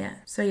 months? Yeah.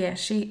 So yeah,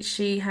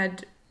 she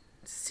had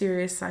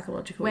serious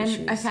psychological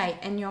issues. Okay,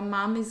 and your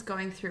mum is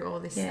going through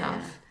all this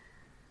stuff,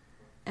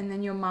 and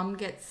then your mum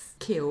gets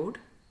killed.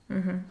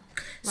 Mm-hmm.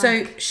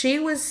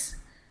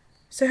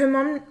 So her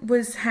mum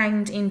was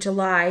hanged in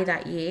July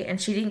that year, and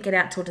she didn't get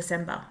out till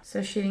December.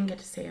 So she didn't get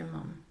to see her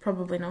mum.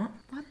 Probably not.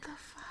 What the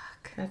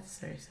fuck? That's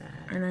so sad.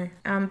 I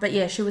know. But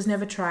yeah, she was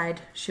never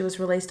tried. She was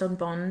released on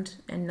bond,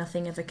 and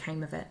nothing ever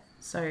came of it.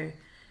 So,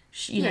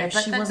 she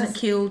wasn't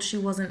killed. She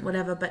wasn't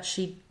whatever, but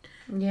she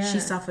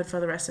suffered for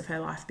the rest of her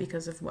life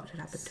because of what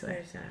had happened to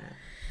her. So sad.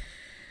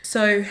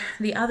 So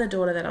the other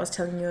daughter that I was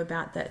telling you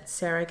about that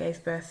Sarah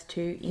gave birth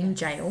to in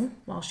jail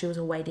while she was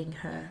awaiting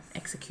her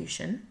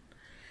execution.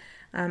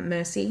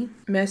 Mercy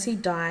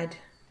died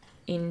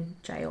in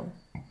jail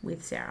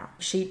with Sarah.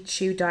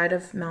 She died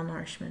of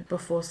malnourishment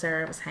before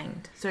Sarah was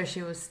hanged. So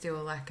she was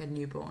still like a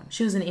newborn.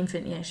 She was an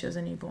infant, yeah. She was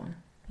a newborn,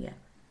 yeah.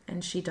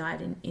 And she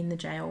died in the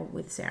jail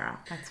with Sarah.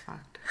 That's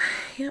fucked.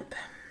 Yep.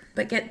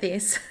 But get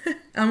this.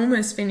 I'm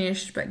almost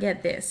finished, but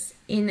get this.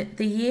 In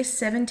the year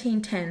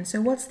 1710,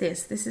 so what's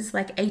this? This is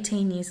like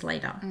 18 years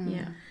later.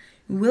 Yeah.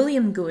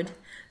 William Good,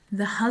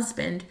 the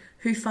husband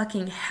who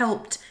fucking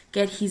helped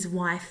get his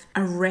wife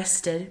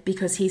arrested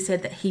because he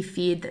said that he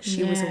feared that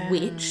she was a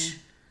witch.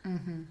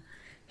 Mm-hmm.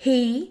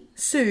 He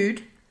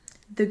sued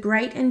the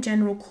Great and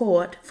General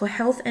Court for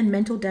health and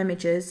mental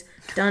damages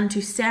done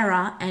to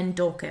Sarah and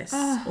Dorcas,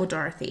 or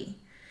Dorothy.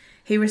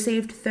 He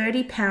received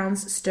 £30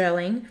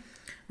 sterling,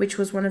 which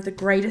was one of the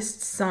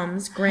greatest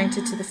sums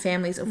granted to the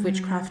families of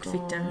witchcraft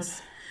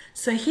victims.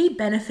 So he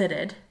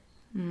benefited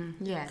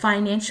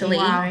financially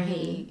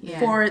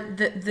for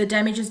the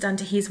damages done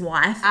to his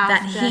wife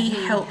that he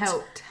helped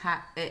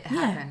it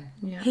happen.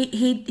 Yeah.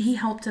 He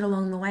helped it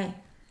along the way.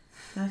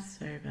 That's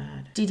so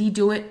bad. Did he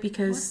do it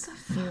because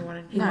He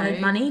wanted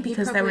money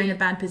because they were in a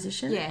bad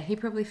position? Yeah, he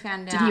probably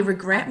found out. Did he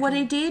regret what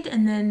he did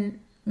and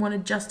then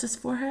wanted justice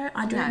for her?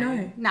 I don't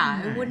know.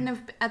 No, it wouldn't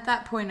have. At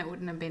that point, it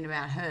wouldn't have been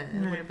about her. It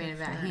would have been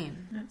about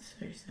him. That's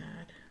so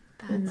sad.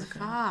 That's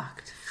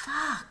fucked.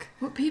 Fuck.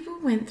 What people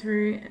went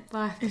through,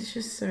 Like, it's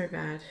just so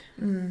bad.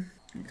 I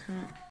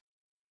can't.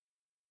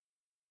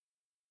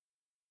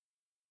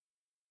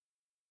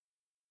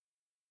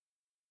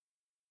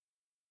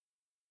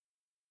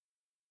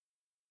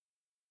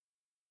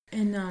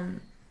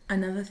 And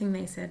another thing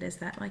they said is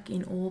that like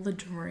in all the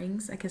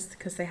drawings, I guess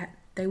because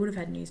they would have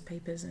had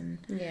newspapers and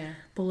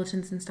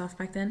bulletins and stuff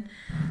back then,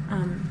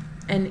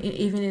 and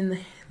even in the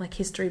like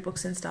history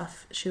books and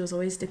stuff, she was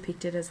always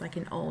depicted as like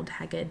an old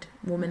haggard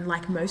woman,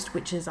 like most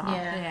witches are.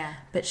 yeah.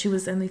 But she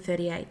was only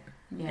 38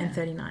 and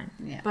 39.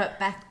 Yeah. But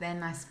back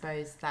then, I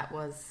suppose that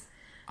was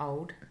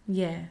old.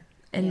 Yeah,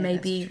 and Yeah,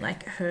 maybe that's true.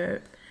 like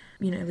her,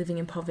 living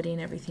in poverty and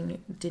everything,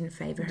 it didn't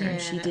favour her, Yeah,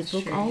 and she did that's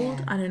look true, old.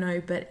 yeah. I don't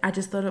know, but I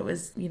just thought it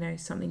was,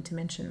 something to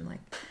mention. Like,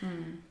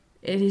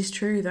 it is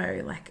true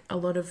though. Like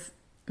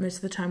most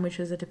of the time,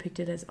 witches are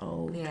depicted as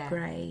old,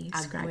 grey,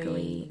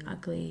 scraggly,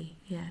 ugly.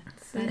 Yeah,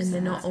 and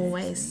they're not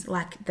always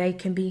like they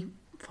can be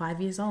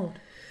 5 years old.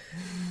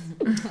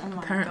 Oh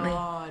my Apparently.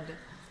 God.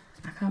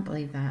 I can't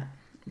believe that.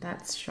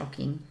 That's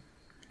shocking.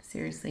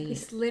 Seriously.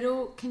 This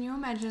little, can you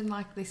imagine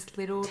like this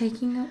little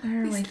Taking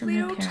her away from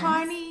her little parents.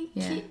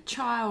 tiny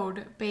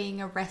child being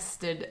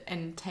arrested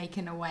and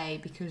taken away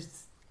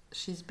because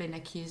she's been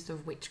accused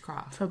of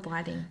witchcraft. For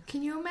biting.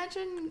 Can you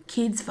imagine?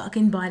 Kids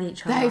fucking bite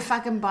each other. They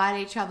fucking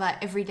bite each other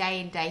every day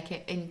in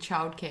daycare, in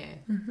childcare.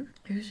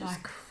 It was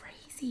just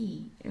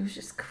crazy. It was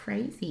just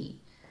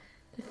crazy.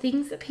 The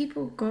things that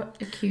people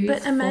got accused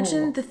But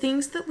imagine for. the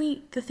things that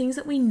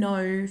we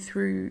know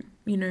through,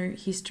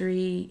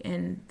 history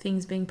and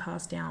things being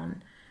passed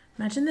down.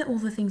 Imagine that all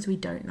the things we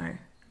don't know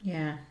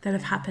that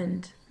have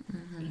happened,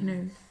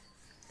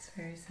 It's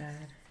very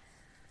sad.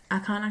 I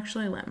can't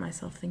actually let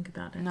myself think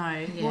about it.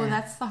 No, Yeah. well,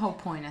 that's the whole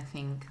point. I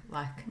think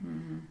like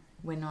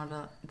we're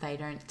not. They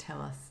don't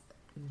tell us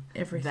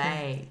everything.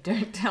 They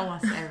don't tell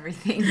us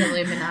everything. The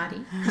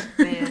Illuminati.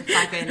 They're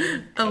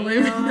fucking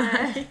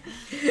Illuminati.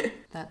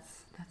 That's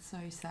so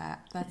sad.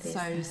 That's It is so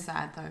sad.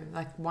 sad though.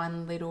 Like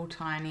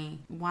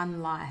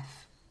one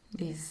life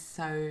is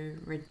so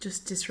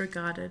Just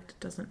disregarded.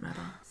 Doesn't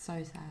matter.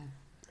 so sad.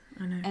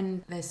 I know.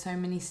 And there's so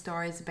many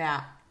stories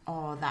about,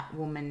 oh, that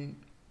woman,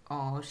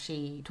 oh,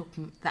 she took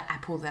the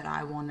apple that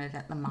I wanted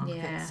at the market.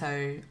 Yeah.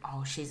 So,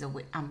 oh, she's a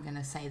witch. I'm going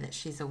to say that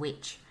she's a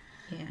witch.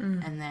 Yeah.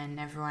 And then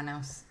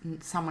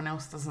someone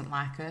else doesn't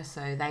like her.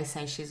 So they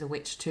say she's a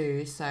witch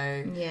too.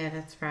 So Yeah,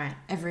 that's right.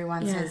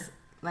 everyone Yeah. says,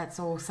 let's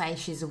all say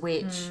she's a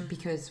witch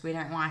because we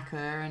don't like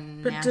her.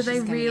 And But now do she's they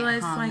gonna get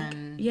realise, hung like,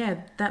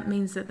 and... that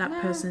means that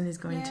No, person is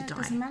going to It die.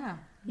 doesn't matter.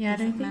 Yeah, I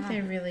don't Doesn't think matter.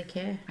 they really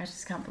care. I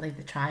just can't believe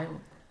the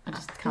trial. I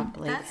just can't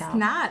believe That's how...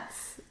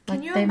 nuts. Can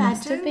Like, you they imagine?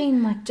 must have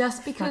been, like,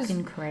 just because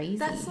fucking crazy.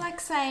 that's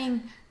like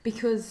saying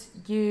because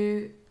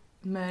you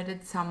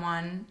murdered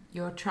someone,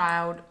 your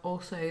child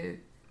also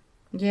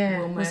Yeah.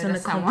 will Was an murder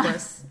someone.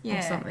 accomplice or Yeah.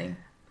 something.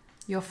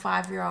 Your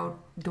 5-year-old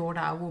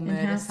daughter will And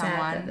murder how someone.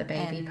 sad that the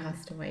baby and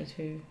passed away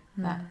too.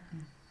 That,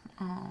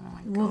 oh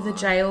my god. Well,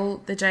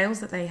 the jails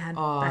that they had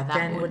back that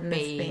then would wouldn't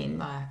be have been.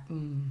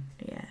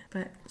 like, Yeah,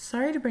 but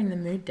sorry to bring the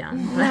mood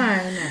down. No,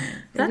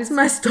 but no. that's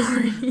my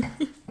story.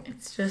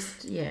 It's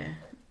just, yeah.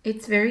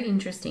 It's very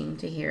interesting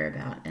to hear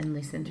about and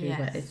listen to, Yes.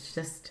 but it's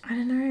just, I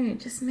don't know, it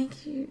just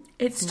makes you...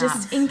 It's Nuts.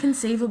 just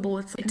inconceivable.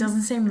 It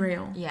doesn't seem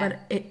real. Yeah.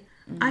 But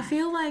I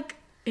feel like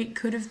it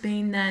could have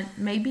been that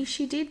maybe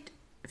she did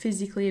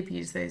physically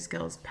abuse those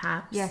girls,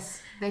 perhaps.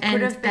 yes, there And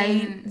could have they-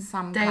 been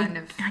some They kind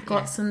of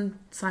got some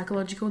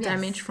psychological Yes.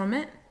 damage from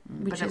it,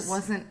 which but is it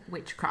wasn't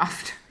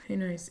witchcraft. who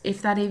knows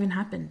if that even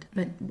happened.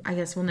 But I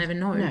guess we'll never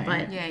know. No.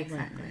 But Yeah,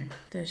 exactly.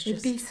 there's It'd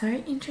just be so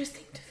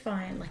interesting to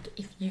find, like,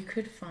 if you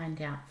could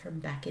find out from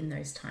back in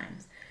those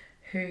times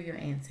who your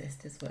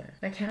ancestors were.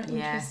 Like, how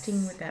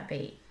interesting would that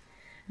be?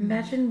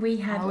 Imagine we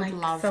had, I would like,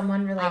 love-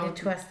 someone I related would-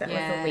 to us that was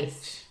yes. a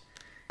witch.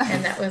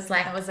 And that was,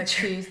 like... I was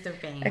accused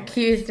of being.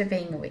 accused of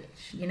being a witch.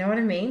 You know what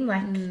I mean?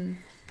 Like,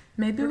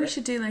 maybe we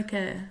should do like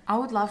a I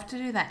would love to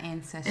do that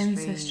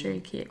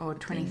ancestry kit or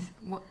 20. thing.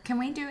 What, can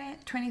we do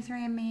it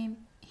 23andMe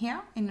here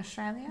in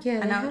Australia? Yeah, I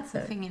they know have it's a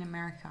it. thing in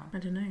America. I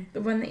don't know.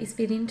 the one that you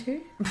spit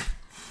into?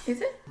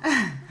 Is it?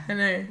 I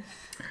know.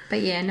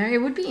 But yeah, no, it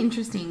would be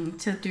interesting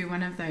to do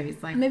one of those,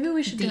 like, Maybe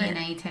we should do it.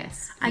 DNA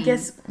tests. I thing.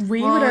 guess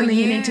we Well, would only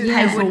you need to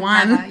pay for would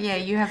one. have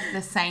you have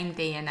the same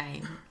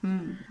DNA.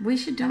 We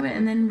should do it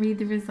and then read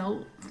the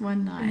results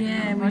one night.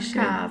 Yeah, on a we should.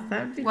 podcast.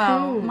 That would be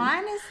Well, cool.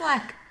 mine is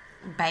like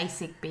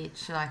basic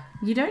bitch. Like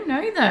You don't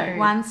know though.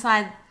 one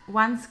side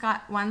I'm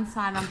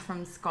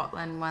from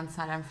Scotland, one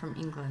side I'm from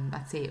England.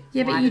 That's it.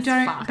 Yeah, but White you as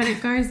don't. fuck. But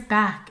it goes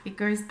back. It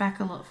goes back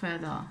a lot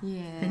further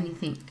Yeah. than you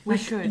think. We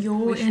Like, should. Your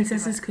we should do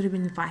ancestors it. could have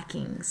been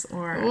Vikings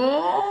or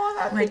Oh,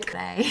 that'd like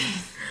They-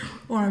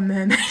 or a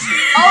mermaid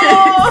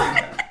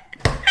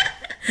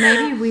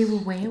Maybe we were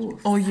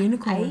werewolves. or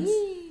unicorns.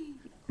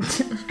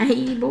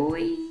 Hey,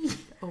 boy.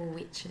 Or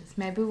witches.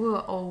 Maybe we were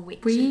all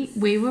witches.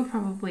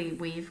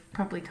 We've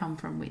probably come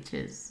from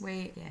witches.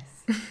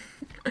 Yes.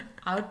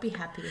 I would be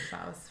happy if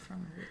I was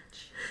from a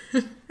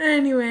witch.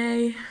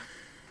 Anyway.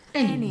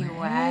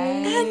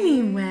 Anyway.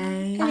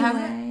 Anyway. I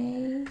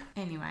haven't.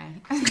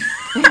 Anyway.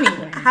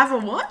 Anyway. Have a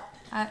what?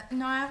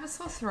 No, I have a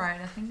sore throat.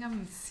 I think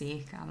I'm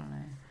sick. I don't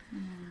know.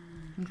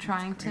 I'm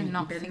trying to You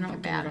not better think not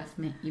about give it. off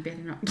me. You better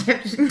not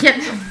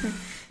get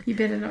You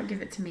better not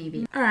give it to me,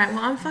 B. Alright,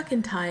 well I'm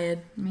fucking tired.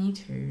 Me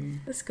too.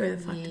 Let's go the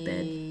fuck to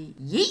bed.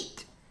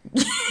 Yeet.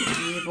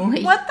 Yeah,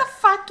 boy. What the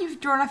fuck?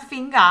 You've drawn a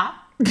finger.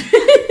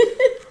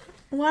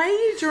 Why are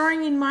you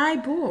drawing in my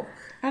book?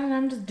 I don't know.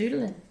 I'm just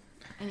doodling.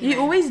 You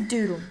always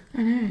doodle.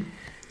 I know.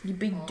 You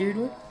big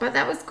doodle. But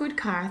that was good,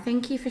 Cara.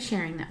 Thank you for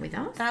sharing that with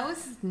us. That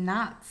was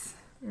nuts.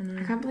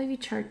 I can't believe you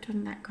choked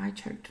on that guy.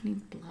 Choked on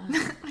his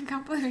blood. I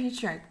can't believe you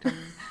choked on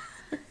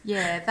me.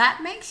 Yeah,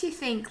 that makes you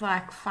think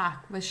like,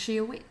 fuck, was she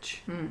a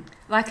witch?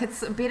 Like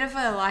it's a bit of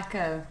a like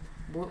a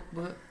whoop,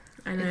 whoop.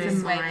 I know.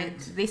 This way, mind.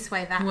 this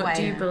way, that What way.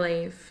 do you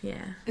believe?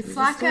 Yeah. It's You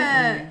like just don't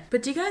a. know.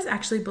 But do you guys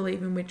actually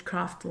believe in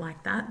witchcraft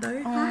like that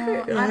though?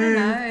 I don't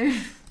know.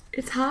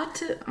 It's hard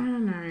to. I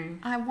don't know.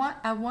 I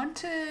want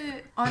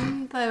to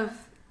on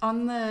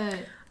the.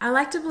 I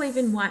like to believe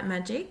in white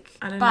magic.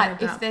 I don't know But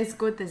about... if there's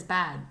good, there's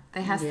bad.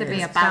 There has to be a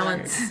Yes,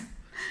 balance. true.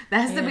 There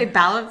has to be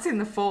balance in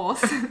the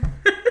force.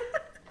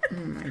 Oh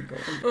my god.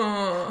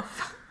 Oh,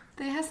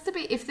 There has to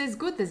be. If there's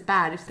good, there's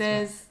bad. If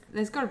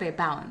there's got to be a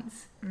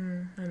balance. I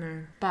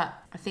know. But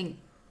I think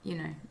you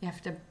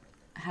have to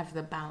have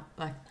the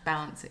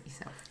balance it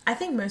yourself. I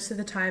think most of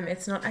the time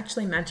it's not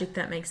actually magic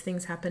that makes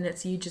things happen.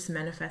 It's you just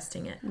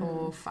manifesting it.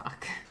 Oh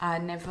fuck! I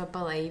never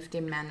believed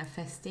in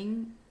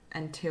manifesting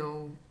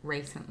until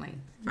recently.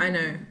 I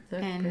know.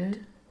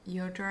 And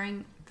you're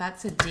drawing.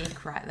 That's a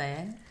dick right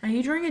there. Are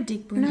you drawing a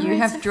dick, Blue? No. You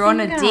have drawn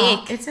a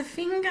dick. It's a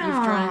finger.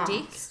 You've drawn a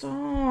dick.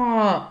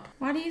 Stop.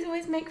 Why do you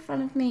always make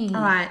fun of me?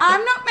 All right.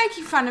 I'm not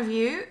making fun of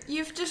you.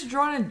 You've just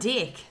drawn a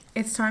dick.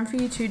 It's time for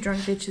you two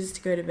drunk bitches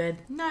to go to bed.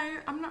 No,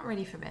 I'm not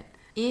ready for bed.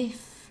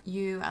 If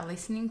you are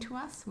listening to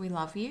us, we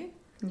love you.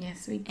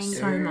 Yes, we do.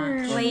 So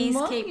much. Please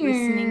keep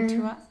listening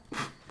to us.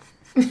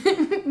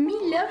 Me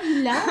love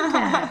you,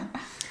 love.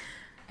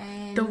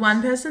 And The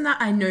one person that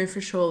I know for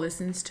sure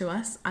listens to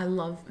us, I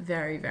love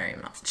very, very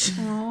much.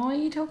 Oh, are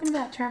you talking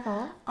about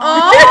Trevor?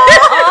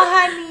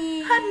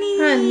 honey.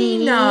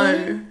 Honey.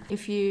 No.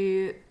 If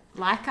you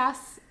like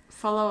us,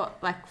 follow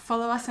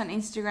us on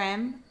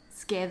Instagram,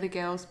 Scare the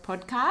Girls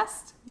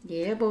Podcast.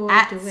 Yeah, boy,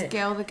 At do it.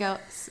 Scare the Girls.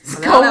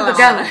 Scull the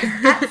girls.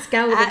 At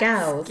Scull the At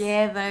girls.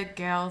 Scare the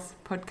Girls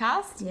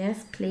Podcast.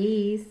 Yes,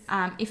 please.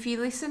 If you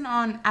listen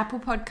on Apple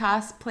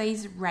Podcasts,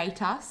 please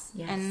rate us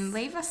Yes. and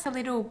leave us a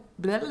little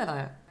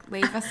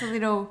leave us a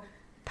little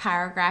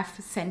paragraph,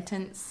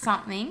 sentence,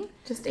 something.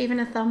 Just even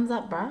a thumbs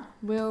up, bruh.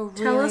 We'll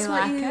really Tell us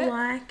what like you it.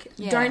 like.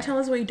 Yeah. Don't tell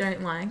us what you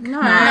don't like.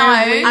 No. No,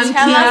 I'm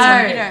tell us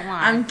what kidding. you don't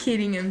like. I'm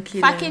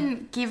kidding.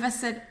 Fucking give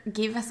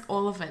us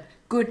all of it.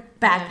 Good,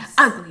 bad, Yes.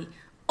 ugly,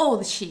 all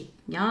the shit.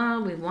 Yeah,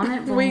 we want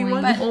it, boy. We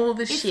want all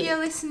the If shit. you're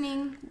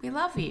listening, we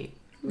love you.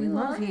 We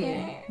love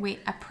you. We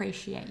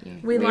appreciate you.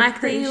 We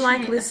like that you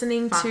like appreciate the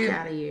listening fuck to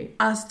out of you.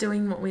 us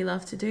doing what we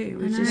love to do,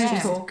 which is Yeah.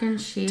 just talking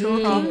shit.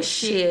 Talking Talking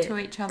shit. shit to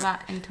each other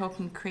and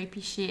talking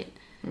creepy shit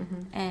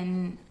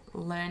and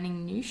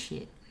learning new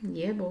shit.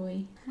 Yeah,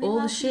 boy. We All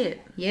the love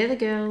shit. Yeah, the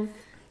girls.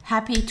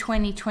 Happy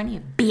 2020,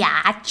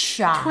 biatch.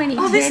 2020.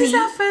 Oh, this is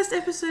our first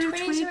episode of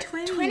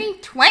 2020.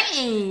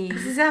 2020.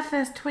 This is our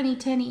first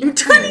 2010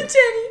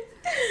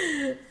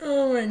 2020.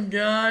 Oh my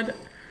god.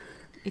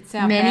 It's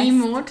our Many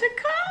best, more to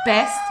come.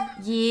 best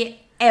year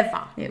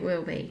ever. It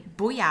will be.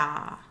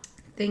 Booyah.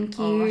 Thank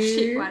you. Oh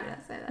shit, why did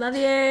I say that? Love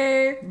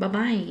you.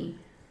 Bye-bye.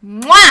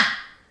 Mwah!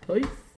 Peace.